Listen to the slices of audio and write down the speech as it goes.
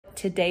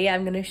today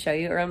I'm gonna show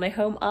you around my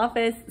home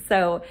office.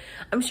 So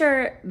I'm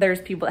sure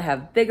there's people that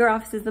have bigger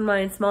offices than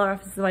mine, smaller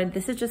offices than mine.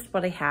 This is just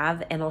what I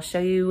have, and I'll show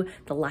you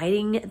the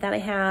lighting that I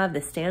have,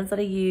 the stands that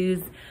I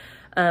use,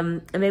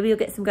 and maybe you'll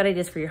get some good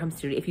ideas for your home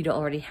studio if you don't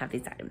already have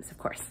these items, of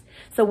course.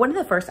 So one of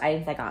the first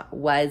items I got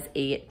was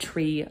a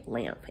tree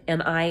lamp,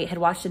 and I had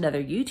watched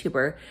another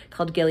YouTuber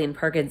called Gillian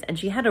Perkins, and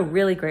she had a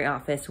really great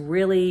office,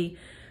 really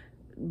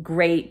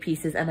great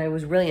pieces, and I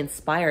was really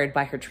inspired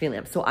by her tree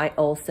lamp. So I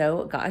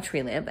also got a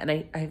tree lamp, and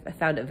I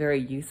found it very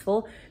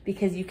useful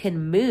because you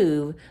can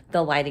move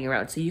the lighting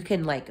around. So you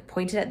can like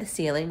point it at the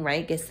ceiling,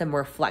 right? Get some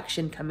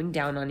reflection coming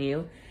down on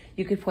you.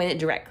 You could point it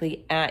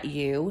directly at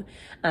you,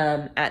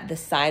 at the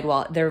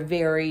sidewall. They're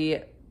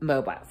very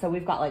mobile. So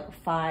we've got like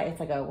it's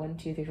like a 1,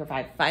 2, 3, 4,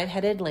 5,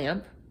 5-headed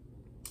lamp.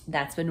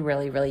 That's been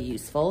really, really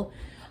useful.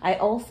 I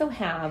also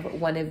have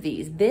one of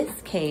these.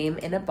 This came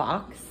in a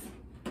box,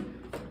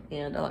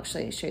 and I'll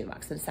actually show you the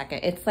box in a second.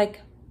 It's like,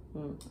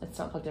 it's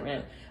not plugged in right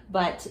now,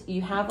 but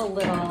you have a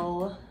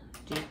little,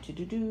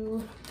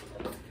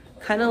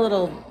 kind of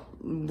little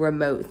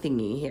remote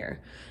thingy here,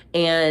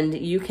 and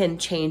you can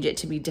change it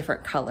to be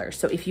different colors.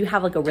 So if you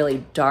have like a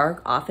really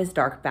dark office,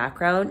 dark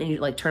background, and you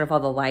like turn off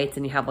all the lights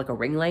and you have like a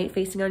ring light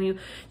facing on you,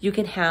 you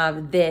can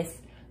have this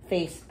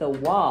face the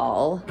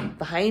wall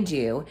behind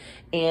you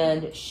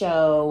and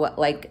show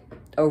like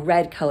a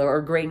red color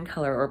or green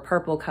color or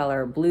purple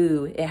color,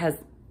 blue. It has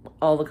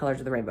all the colors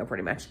of the rainbow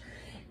pretty much.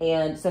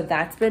 And so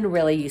that's been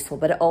really useful,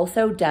 but it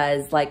also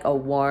does like a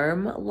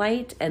warm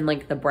light and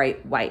like the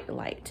bright white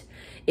light,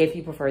 if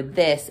you prefer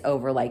this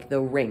over like the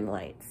ring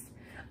lights.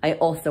 I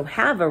also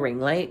have a ring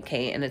light,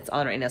 okay, and it's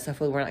on right now, so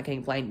hopefully we're not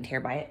getting blinded here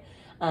by it.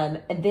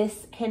 And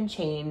this can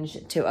change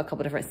to a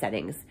couple different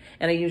settings,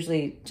 and I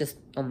usually just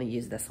only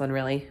use this one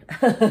really.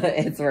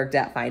 It's worked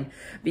out fine,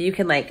 but you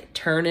can like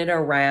turn it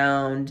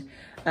around.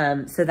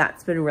 So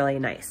that's been really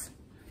nice.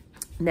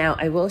 Now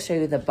I will show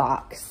you the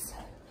box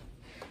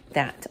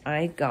that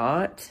I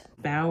got.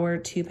 Bauer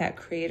 2-pack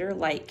creator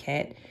light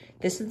kit.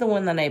 This is the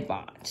one that I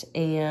bought,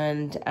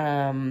 and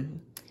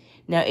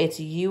now it's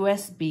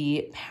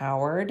USB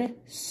powered.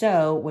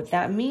 So what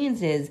that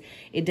means is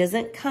it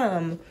doesn't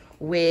come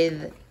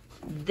with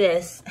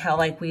this, how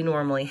like we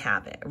normally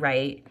have it,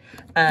 right?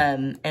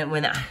 And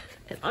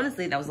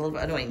honestly, that was a little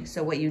bit annoying.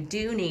 So what you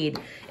do need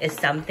is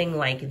something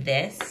like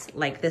this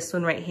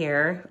one right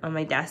here on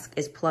my desk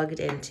is plugged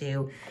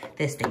into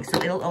this thing.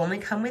 So it'll only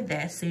come with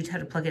this. So you just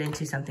have to plug it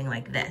into something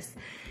like this.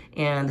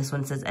 And this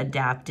one says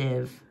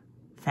adaptive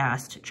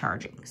fast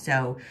charging.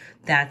 So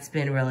that's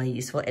been really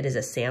useful. It is a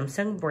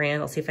Samsung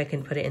brand. I'll see if I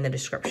can put it in the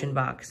description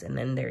box, and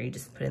then there you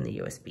just put in the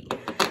USB.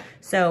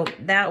 So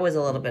that was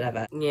a little bit of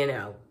a, you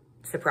know,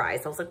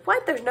 surprise. I was like,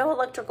 what? There's no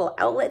electrical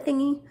outlet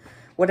thingy?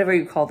 Whatever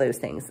you call those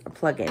things,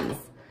 plugins,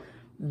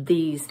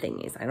 these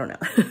thingies, I don't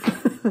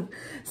know.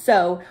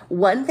 So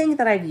one thing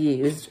that I've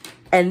used,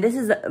 and this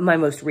is my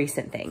most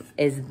recent thing,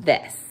 is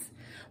this.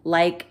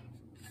 Like,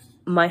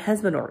 my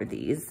husband ordered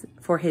these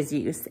for his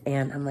use,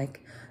 and I'm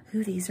like,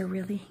 ooh, these are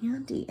really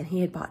handy. And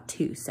he had bought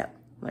 2, so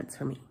one's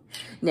for me.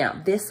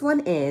 Now, this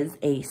one is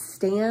a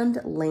stand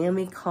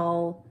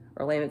Lamical,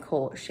 or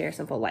Lamical Share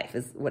Simple Life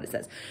is what it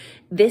says.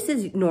 This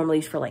is normally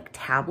used for like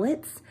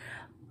tablets.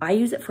 I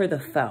use it for the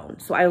phone.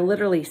 So I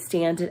literally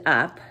stand it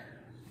up,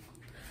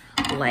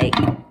 like,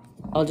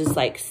 I'll just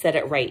like set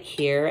it right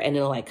here, and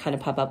it'll like kind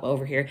of pop up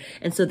over here.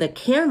 And so the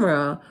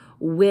camera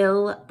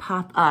will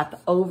pop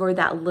up over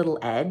that little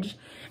edge.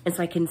 And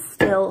so I can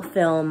still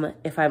film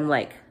if I'm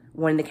like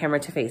wanting the camera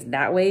to face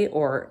that way,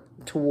 or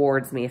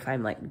towards me if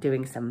I'm like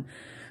doing some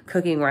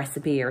cooking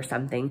recipe or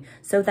something.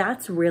 So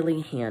that's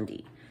really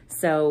handy.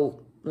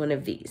 So one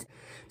of these.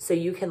 So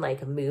you can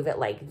like move it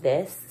like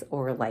this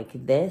or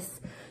like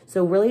this.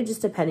 So really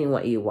just depending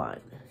what you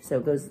want. So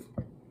it goes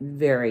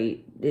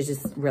it's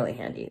just really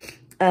handy.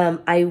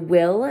 I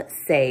will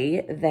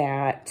say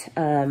that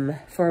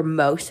for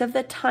most of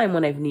the time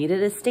when I've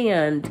needed a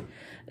stand,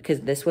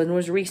 because this one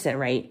was recent,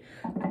 right?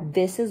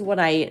 This is what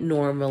I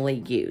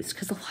normally use.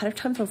 Because a lot of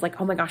times I was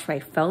like, oh my gosh, my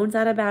phone's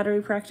out of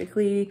battery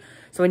practically.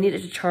 So I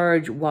needed to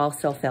charge while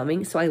still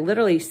filming. So I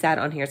literally sat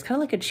on here. It's kind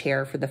of like a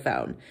chair for the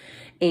phone.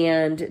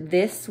 And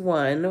this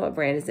one, what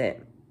brand is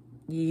it?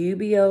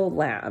 UBO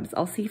Labs.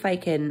 I'll see if I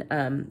can,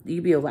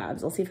 UBO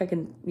Labs. I'll see if I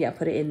can, yeah,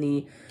 put it in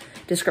the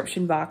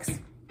description box.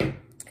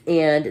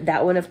 And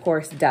that one, of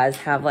course, does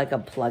have like a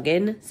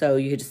plug-in. So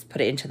you could just put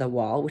it into the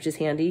wall, which is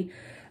handy,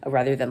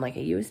 rather than like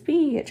a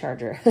USB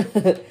charger.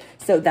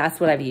 So that's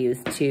what I've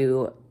used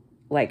to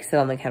like sit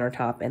on the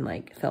countertop and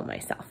like film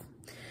myself.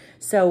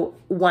 So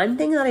one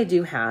thing that I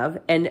do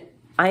have, and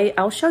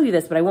I'll show you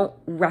this, but I won't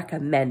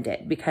recommend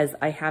it because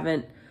I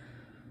haven't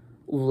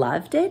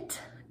loved it.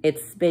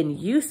 It's been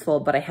useful,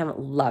 but I haven't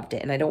loved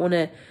it. And I don't want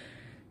to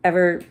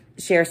ever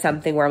share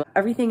something where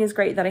everything is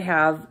great that I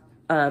have.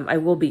 I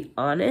will be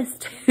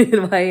honest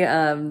in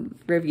my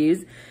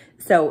reviews.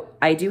 So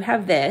I do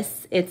have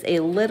this. It's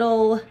a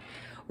little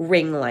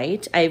ring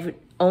light. I've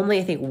only,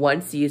 I think,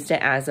 once used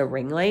it as a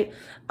ring light.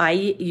 I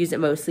use it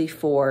mostly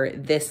for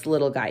this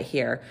little guy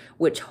here,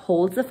 which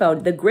holds the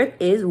phone. The grip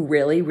is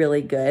really,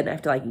 really good. I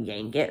have to like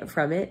yank it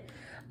from it.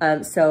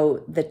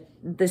 So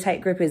the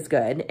tight grip is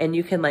good. And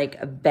you can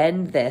like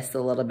bend this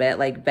a little bit,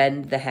 like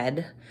bend the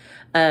head.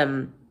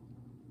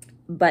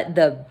 But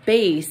the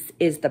base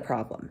is the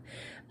problem.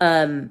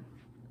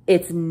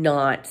 It's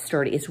not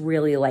sturdy. It's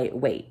really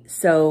lightweight.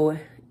 So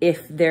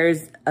if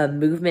there's a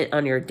movement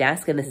on your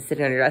desk and this is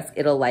sitting on your desk,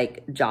 it'll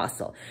like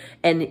jostle.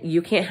 And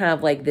you can't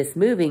have like this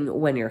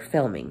moving when you're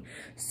filming.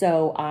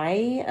 So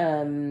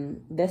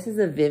this is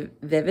a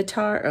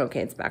Vivitar. Okay,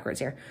 it's backwards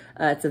here.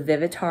 It's a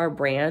Vivitar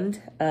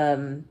brand.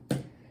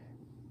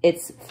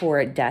 It's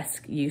for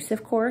desk use,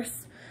 of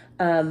course.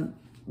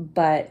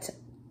 But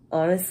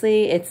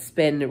honestly, it's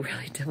been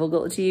really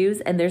difficult to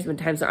use. And there's been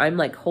times where I'm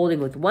like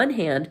holding with one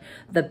hand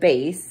the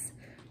base,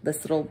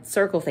 this little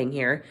circle thing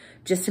here,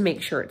 just to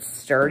make sure it's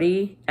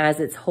sturdy as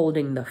it's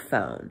holding the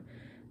phone.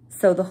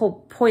 So the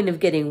whole point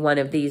of getting one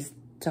of these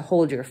to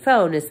hold your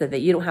phone is so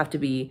that you don't have to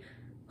be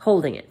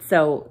holding it.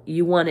 So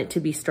you want it to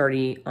be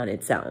sturdy on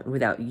its own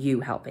without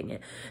you helping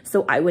it.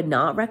 So I would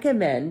not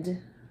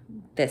recommend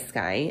this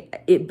guy.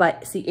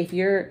 But see, if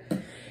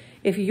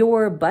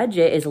your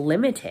budget is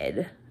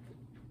limited,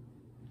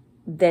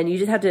 then you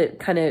just have to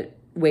kind of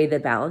weigh the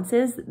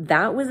balances.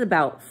 That was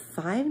about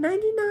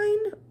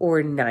 $5.99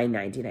 or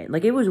 $9.99.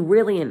 Like, it was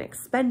really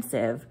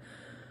inexpensive,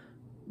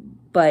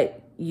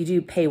 but you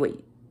do pay what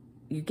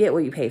you get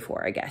what you pay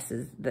for, I guess,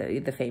 is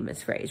the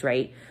famous phrase,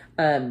 right?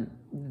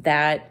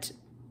 That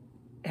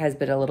has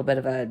been a little bit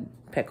of a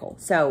pickle.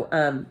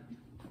 So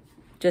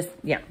just,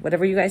 yeah,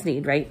 whatever you guys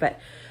need, right? But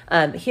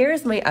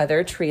here's my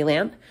other tree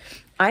lamp.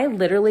 I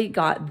literally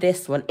got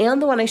this one and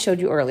the one I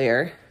showed you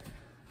earlier,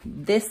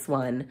 this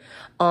one,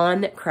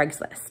 on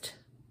Craigslist.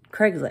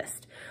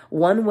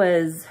 One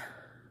was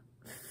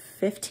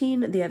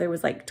 15, the other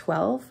was like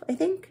 12, I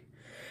think.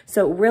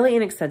 So really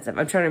inexpensive.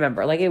 I'm trying to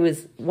remember. Like, it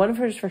was, one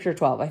was for sure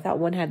 12. I thought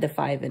one had the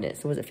 5 in it.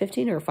 So was it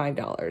 15 or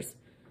 $5?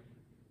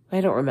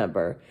 I don't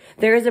remember.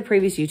 There is a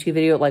previous YouTube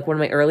video, like one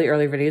of my early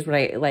videos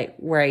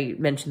where I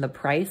mentioned the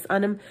price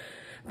on them.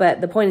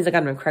 But the point is, I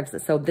got them on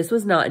Craigslist. So this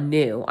was not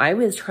new. I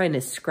was trying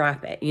to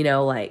scrap it, you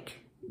know, like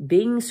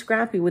being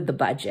scrappy with the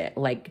budget,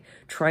 like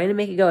trying to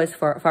make it go as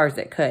far as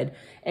it could.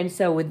 And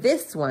so with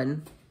this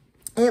one,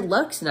 it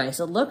looks nice.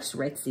 It looks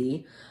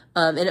ritzy.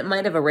 And it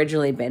might have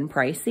originally been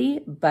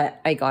pricey, but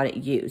I got it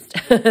used.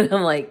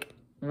 I'm like,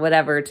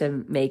 whatever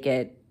to make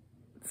it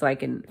so I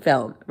can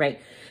film, right?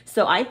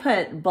 So I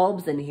put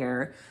bulbs in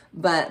here,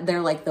 but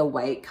they're like the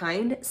white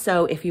kind.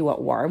 So if you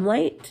want warm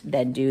light,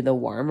 then do the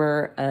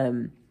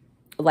warmer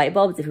light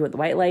bulbs. If you want the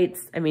white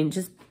lights, I mean,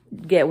 just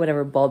get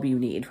whatever bulb you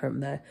need from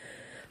the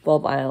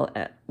bulb aisle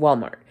at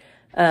Walmart.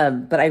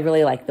 But I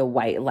really like the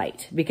white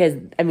light because,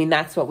 I mean,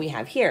 that's what we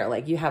have here.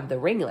 Like, you have the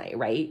ring light,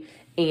 right?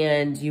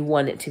 And you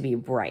want it to be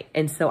bright.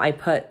 And so I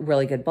put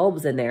really good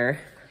bulbs in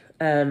there.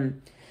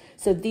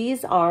 So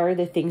these are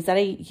the things that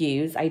I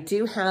use. I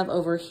do have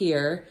over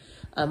here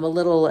a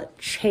little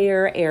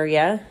chair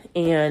area,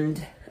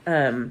 and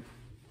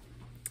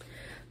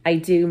I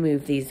do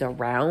move these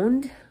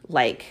around.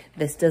 Like,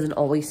 this doesn't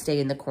always stay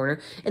in the corner,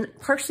 and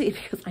partially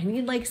because I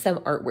need like some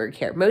artwork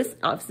here. Most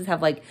offices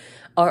have like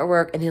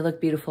artwork and they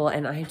look beautiful,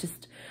 and I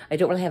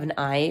don't really have an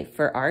eye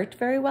for art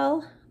very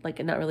well, like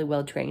a not really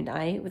well-trained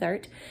eye with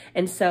art.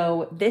 And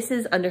so this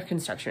is under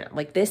construction.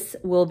 Like, this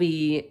will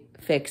be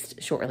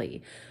fixed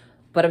shortly,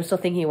 but I'm still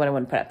thinking of what I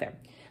want to put up there.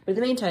 But in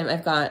the meantime,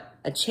 I've got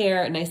a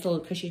chair, a nice little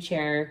cushy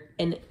chair,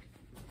 and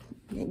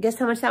guess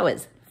how much that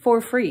was?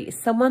 For free.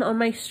 Someone on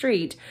my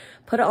street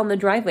put it on the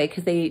driveway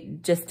because they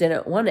just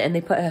didn't want it, and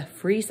they put a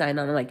free sign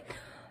on it. I'm like,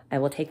 I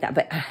will take that.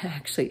 But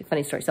actually,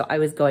 funny story. So I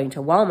was going to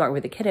Walmart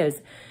with the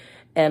kiddos,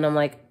 and I'm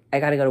like, I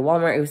got to go to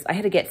Walmart. I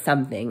had to get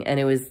something, and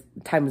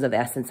time was of the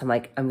essence. I'm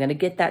like, I'm going to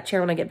get that chair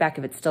when I get back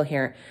if it's still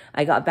here.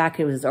 I got back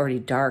and it was already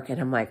dark,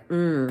 and I'm like,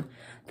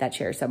 that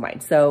chair is so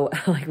mine. So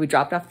like, we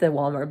dropped off the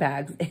Walmart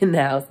bags in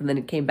the house, and then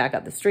it came back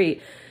up the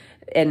street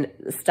and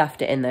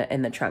stuffed it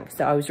in the trunk.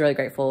 So I was really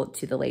grateful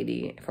to the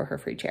lady for her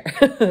free chair.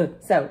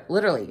 So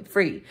literally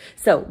free.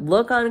 So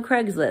look on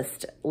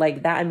Craigslist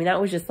like that. I mean, that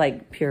was just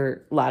like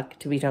pure luck,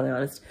 to be totally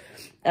honest.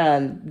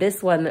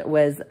 This one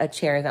was a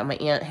chair that my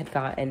aunt had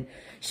got, and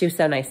she was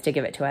so nice to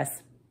give it to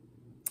us.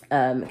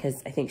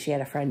 Because I think she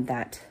had a friend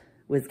that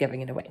was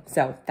giving it away.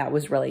 So that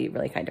was really,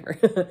 really kind of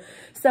her.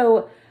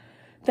 So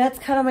that's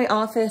kind of my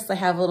office. I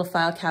have a little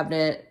file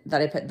cabinet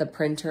that I put the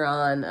printer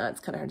on.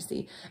 It's kind of hard to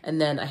see. And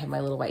then I have my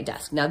little white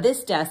desk. Now,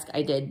 this desk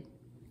I did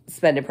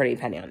spend a pretty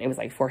penny on. It was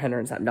like $400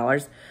 and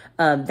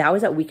something. That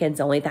was at Weekends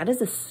Only. That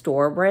is a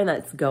store brand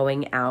that's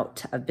going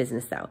out of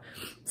business though.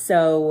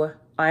 So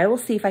I will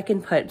see if I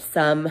can put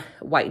some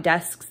white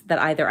desks that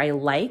either I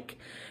like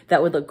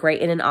that would look great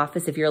in an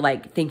office if you're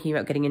like thinking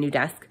about getting a new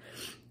desk.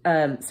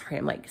 Sorry,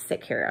 I'm like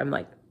sick here. I'm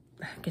like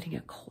getting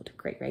a cold.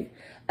 Great, right?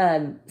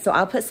 So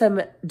I'll put some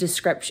in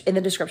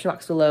the description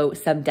box below,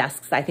 some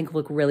desks that I think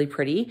look really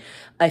pretty.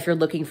 If you're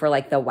looking for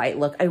like the white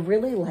look, I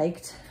really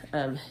liked,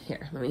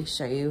 here, let me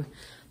show you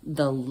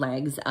the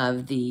legs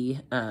of the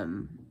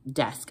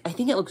desk. I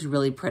think it looks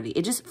really pretty.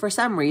 It just, for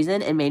some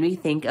reason, it made me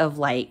think of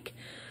like,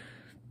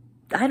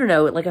 I don't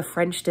know, like a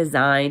French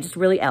design, just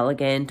really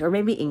elegant, or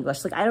maybe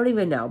English. Like, I don't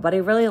even know, but I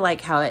really like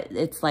how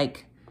it's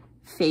like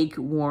fake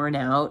worn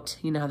out.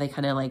 You know how they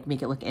kind of like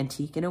make it look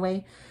antique in a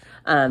way.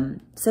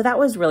 So that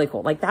was really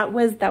cool. Like that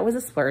was a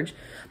splurge,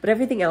 but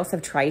everything else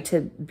I've tried to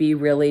be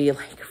really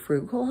like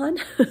frugal on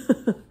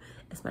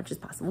as much as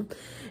possible.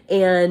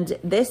 And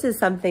this is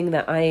something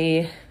that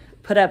I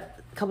put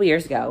up a couple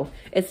years ago.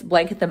 It's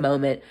blank at the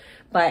moment,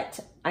 but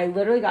I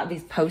literally got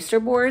these poster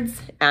boards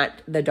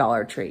at the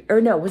Dollar Tree. Or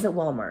no, was it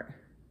Walmart?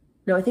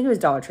 No, I think it was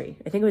Dollar Tree.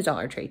 I think it was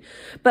Dollar Tree.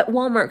 But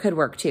Walmart could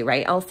work too,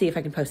 right? I'll see if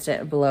I can post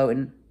it below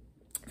and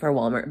for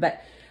Walmart.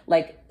 But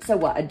like, so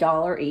what,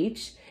 $1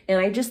 each? And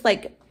I just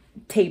like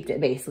taped it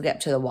basically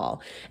up to the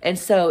wall. And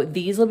so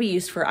these will be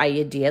used for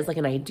ideas, like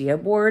an idea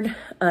board,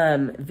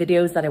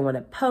 videos that I want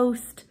to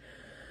post,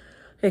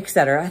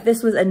 etc.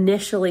 This was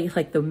initially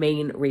like the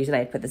main reason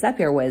I put this up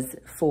here was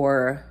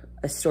for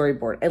a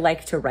storyboard. I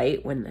like to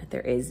write when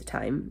there is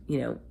time, you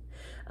know.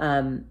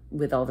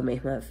 With all the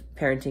mayhem of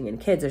parenting and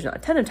kids, there's not a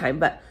ton of time,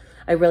 but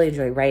I really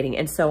enjoy writing.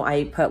 And so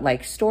I put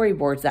like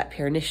storyboards that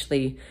appear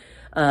initially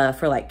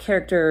for like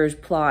characters,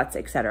 plots,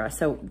 etc.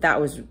 So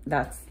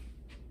that's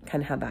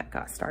kind of how that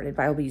got started,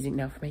 but I'll be using it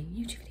now for my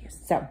YouTube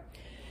videos. So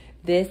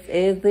this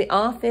is the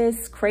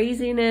office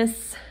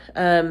craziness.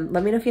 Let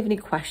me know if you have any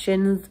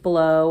questions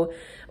below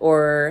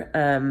or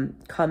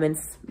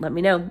comments. Let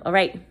me know. All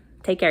right,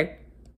 take care.